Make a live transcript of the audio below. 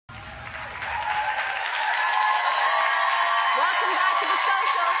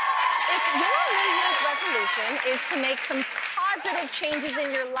If your New Year's resolution is to make some positive changes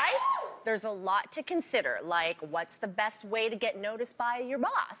in your life, there's a lot to consider, like what's the best way to get noticed by your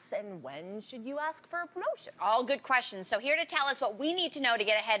boss, and when should you ask for a promotion? All good questions. So here to tell us what we need to know to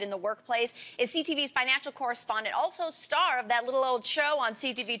get ahead in the workplace is CTV's financial correspondent, also star of that little old show on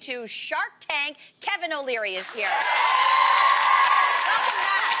CTV2, Shark Tank. Kevin O'Leary is here. Welcome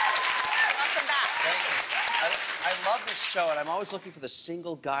back. Welcome back. Thank you. I love this show, and I'm always looking for the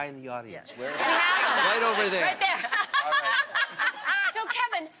single guy in the audience. Yeah. Where is he? Right over there. Right there. All right. So,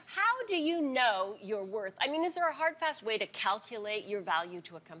 Kevin, how do you know your worth? I mean, is there a hard, fast way to calculate your value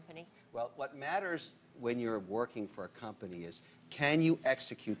to a company? Well, what matters when you're working for a company is, can you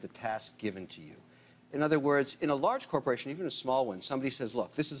execute the task given to you? In other words, in a large corporation, even a small one, somebody says,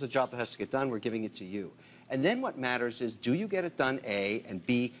 look, this is a job that has to get done, we're giving it to you. And then what matters is, do you get it done, A, and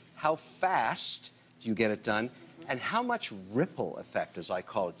B, how fast do you get it done, and how much ripple effect, as I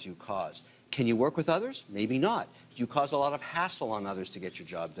call it, do you cause? Can you work with others? Maybe not. Do you cause a lot of hassle on others to get your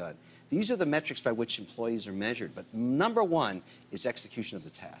job done? These are the metrics by which employees are measured. But number one is execution of the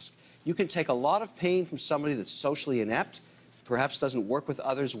task. You can take a lot of pain from somebody that's socially inept, perhaps doesn't work with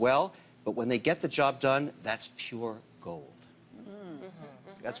others well, but when they get the job done, that's pure gold.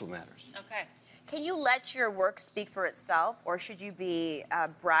 That's what matters. Okay. Can you let your work speak for itself, or should you be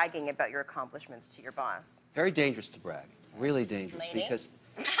bragging about your accomplishments to your boss? Very dangerous to brag. Really dangerous. Lainey? Because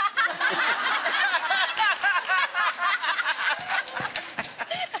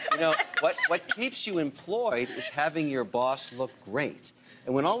you know, what keeps you employed is having your boss look great.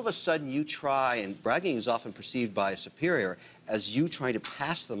 And when all of a sudden you try, and bragging is often perceived by a superior as you trying to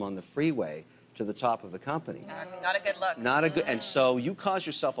pass them on the freeway to the top of the company. Not a good look. Not a good, and so you cause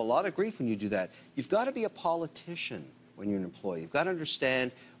yourself a lot of grief when you do that. You've got to be a politician when you're an employee. You've got to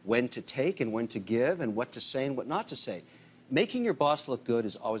understand when to take and when to give and what to say and what not to say. Making your boss look good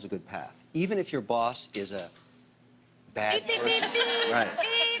is always a good path, even if your boss is a bad person. Right.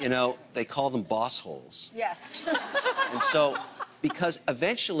 You know, they call them boss holes. Yes. And so, because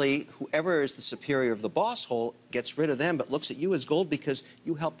eventually, whoever is the superior of the boss hole gets rid of them, but looks at you as gold because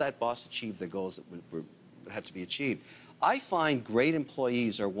you helped that boss achieve the goals that had to be achieved. I find great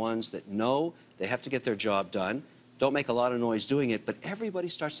employees are ones that know they have to get their job done, don't make a lot of noise doing it, but everybody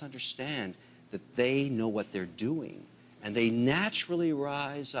starts to understand that they know what they're doing. And they naturally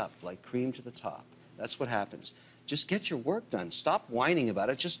rise up like cream to the top. That's what happens. Just get your work done. Stop whining about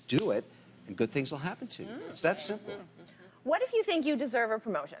it. Just do it, and good things will happen to you. It's that simple. What if you think you deserve a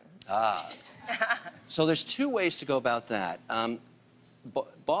promotion? So there's two ways to go about that.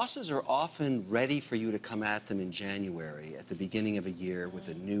 Bosses are often ready for you to come at them in January, at the beginning of a year, with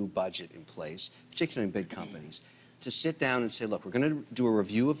a new budget in place, particularly in big companies, to sit down and say, look, we're going to do a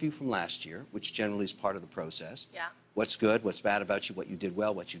review of you from last year, which generally is part of the process. Yeah. What's good, what's bad about you, what you did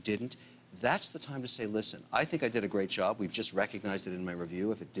well, what you didn't. That's the time to say, listen, I think I did a great job. We've just recognized it in my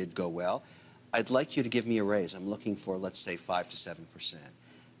review if it did go well. I'd like you to give me a raise. I'm looking for, let's say, 5 to 7%.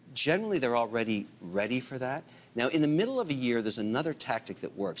 Generally, they're already ready for that. Now, in the middle of a year, there's another tactic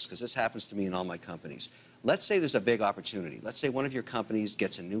that works, because this happens to me in all my companies. Let's say there's a big opportunity. Let's say one of your companies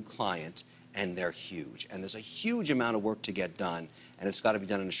gets a new client, and they're huge, and there's a huge amount of work to get done, and it's got to be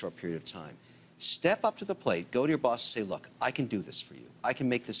done in a short period of time. Step up to the plate, go to your boss and say, look, I can do this for you. I can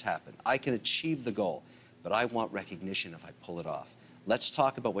make this happen. I can achieve the goal, but I want recognition if I pull it off. Let's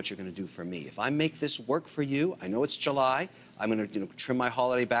talk about what you're going to do for me. If I make this work for you, I know it's July, I'm going to trim my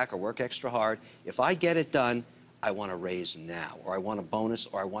holiday back or work extra hard. If I get it done, I want a raise now, or I want a bonus,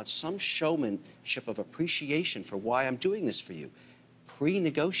 or I want some showmanship of appreciation for why I'm doing this for you.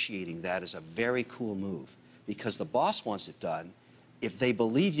 Pre-negotiating that is a very cool move, because the boss wants it done. If they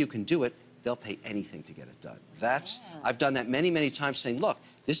believe you can do it, they'll pay anything to get it done. I've done that many, many times, saying, look,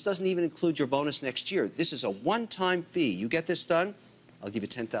 this doesn't even include your bonus next year. This is a one-time fee. You get this done, I'll give you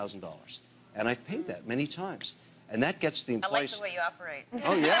 $10,000. And I've paid that many times. And that gets the employees... I like the way you operate.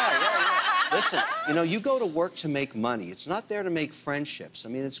 Oh, yeah. Listen, you know, you go to work to make money. It's not there to make friendships. I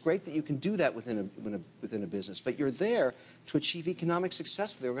mean, it's great that you can do that within a business, but you're there to achieve economic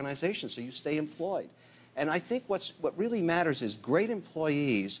success for the organization, so you stay employed. And I think what really matters is great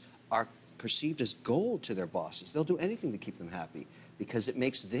employees are perceived as gold to their bosses. They'll do anything to keep them happy because it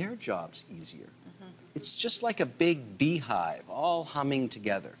makes their jobs easier. It's just like a big beehive all humming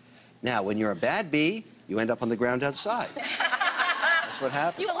together. Now, when you're a bad bee, you end up on the ground outside. That's what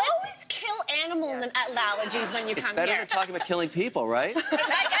happens. You always kill animal allergies when you come here. It's better than talking about killing people, right?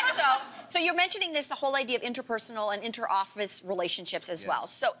 I guess so. So you're mentioning the whole idea of interpersonal and inter-office relationships as well.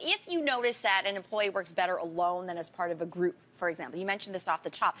 So if you notice that an employee works better alone than as part of a group, for example, you mentioned this off the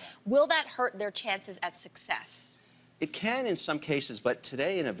top, will that hurt their chances at success? It can in some cases, but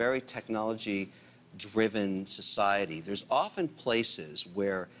today in a very technology-driven society, there's often places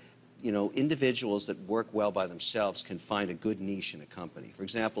where, you know, individuals that work well by themselves can find a good niche in a company. For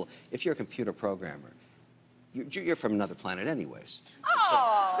example, if you're a computer programmer, you're from another planet anyways.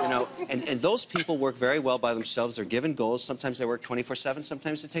 Oh. So, you know, and those people work very well by themselves. They're given goals. Sometimes they work 24/7.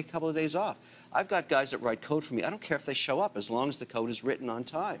 Sometimes they take a couple of days off. I've got guys that write code for me. I don't care if they show up as long as the code is written on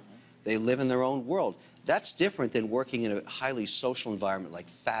time. They live in their own world. That's different than working in a highly social environment like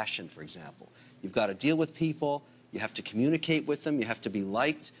fashion, for example. You've got to deal with people. You have to communicate with them. You have to be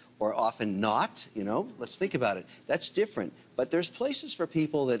liked or often not, you know. Let's think about it. That's different. But there's places for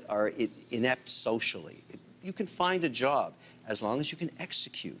people that are inept socially. You can find a job as long as you can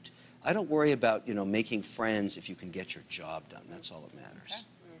execute. I don't worry about, you know, making friends if you can get your job done. That's all that matters.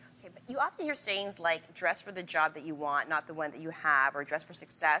 Okay, but you often hear sayings like dress for the job that you want, not the one that you have, or dress for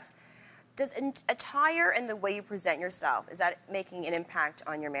success. Does attire and the way you present yourself, is that making an impact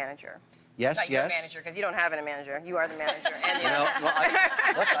on your manager? Yes, Not yes. your manager, because you don't have a manager. You are the manager. And the You know, well,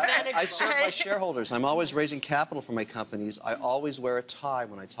 I serve my shareholders. I'm always raising capital for my companies. I always wear a tie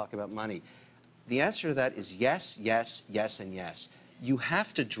when I talk about money. The answer to that is yes, yes, yes, and yes. You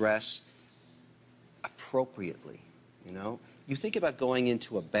have to dress appropriately, you know? You think about going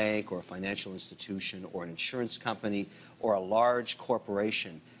into a bank or a financial institution or an insurance company or a large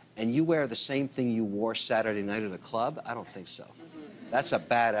corporation, and you wear the same thing you wore Saturday night at a club? I don't think so. That's a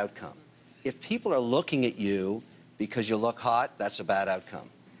bad outcome. If people are looking at you because you look hot, that's a bad outcome.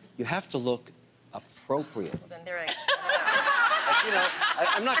 You have to look appropriate. Well, then they're like, You know,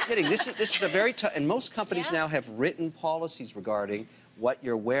 I'm not kidding. This is a very tough, and most companies now have written policies regarding what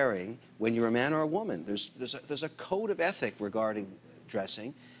you're wearing when you're a man or a woman. There's a code of ethic regarding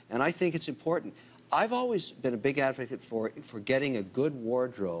dressing, and I think it's important. I've always been a big advocate for getting a good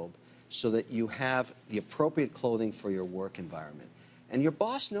wardrobe so that you have the appropriate clothing for your work environment. And your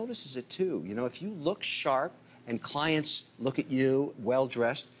boss notices it too. You know, if you look sharp and clients look at you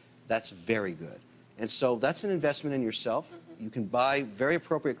well-dressed, that's very good. And so that's an investment in yourself. You can buy very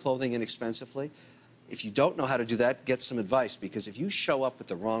appropriate clothing inexpensively. If you don't know how to do that, get some advice, because if you show up with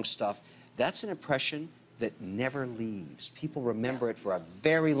the wrong stuff, that's an impression that never leaves. People remember it for a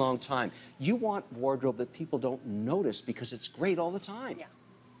very long time. You want wardrobe that people don't notice because it's great all the time. Yeah.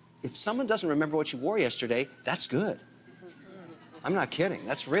 If someone doesn't remember what you wore yesterday, that's good. I'm not kidding.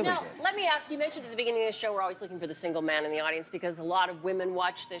 That's really Now, good. let me ask, you mentioned at the beginning of the show we're always looking for the single man in the audience because a lot of women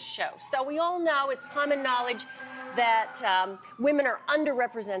watch this show. So we all know, it's common knowledge that women are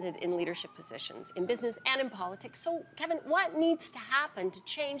underrepresented in leadership positions, in business and in politics. So, Kevin, what needs to happen to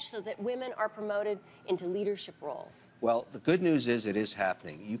change so that women are promoted into leadership roles? Well, the good news is it is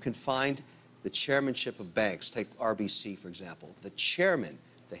happening. You can find the chairmanship of banks. Take RBC, for example. The chairman,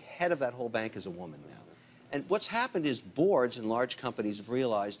 the head of that whole bank, is a woman now. And what's happened is boards in large companies have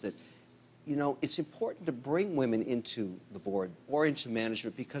realized that, you know, it's important to bring women into the board or into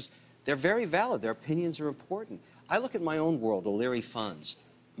management because they're very valid. Their opinions are important. I look at my own world, O'Leary Funds.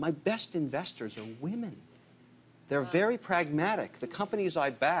 My best investors are women. They're very pragmatic. The companies I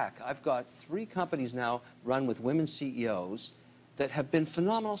back, I've got 3 companies now run with women CEOs that have been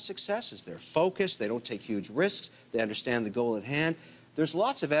phenomenal successes. They're focused, they don't take huge risks, they understand the goal at hand. There's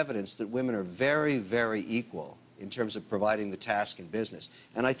lots of evidence that women are very, very equal in terms of providing the task in business.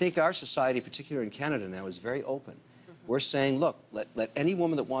 And I think our society, particularly in Canada now, is very open. We're saying, look, let any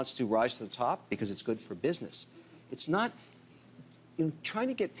woman that wants to rise to the top because it's good for business. It's not, you know, trying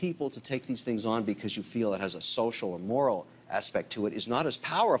to get people to take these things on because you feel it has a social or moral aspect to it is not as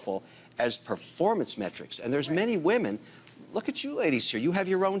powerful as performance metrics. And there's many women. Look at you ladies here. You have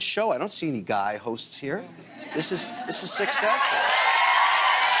your own show. I don't see any guy hosts here. This is successful.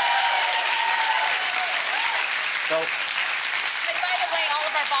 So, And by the way, all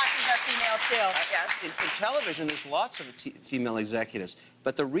of our bosses are female too. in television, there's lots of female executives.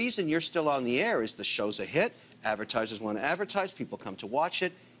 But the reason you're still on the air is the show's a hit. Advertisers want to advertise. People come to watch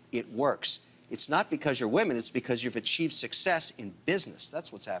it. It works. It's not because you're women. It's because you've achieved success in business.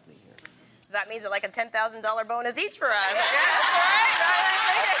 That's what's happening here. so that means like a $10,000 bonus each for us.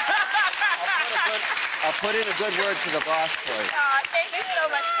 I'll put in a good word to the boss for you. Thank you so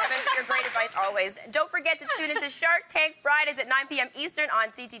much, Kevin, for your great advice always. And don't forget to tune into Shark Tank Fridays at 9 p.m. Eastern on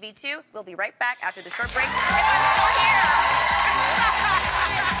CTV2. We'll be right back after the short break. If I'm still here.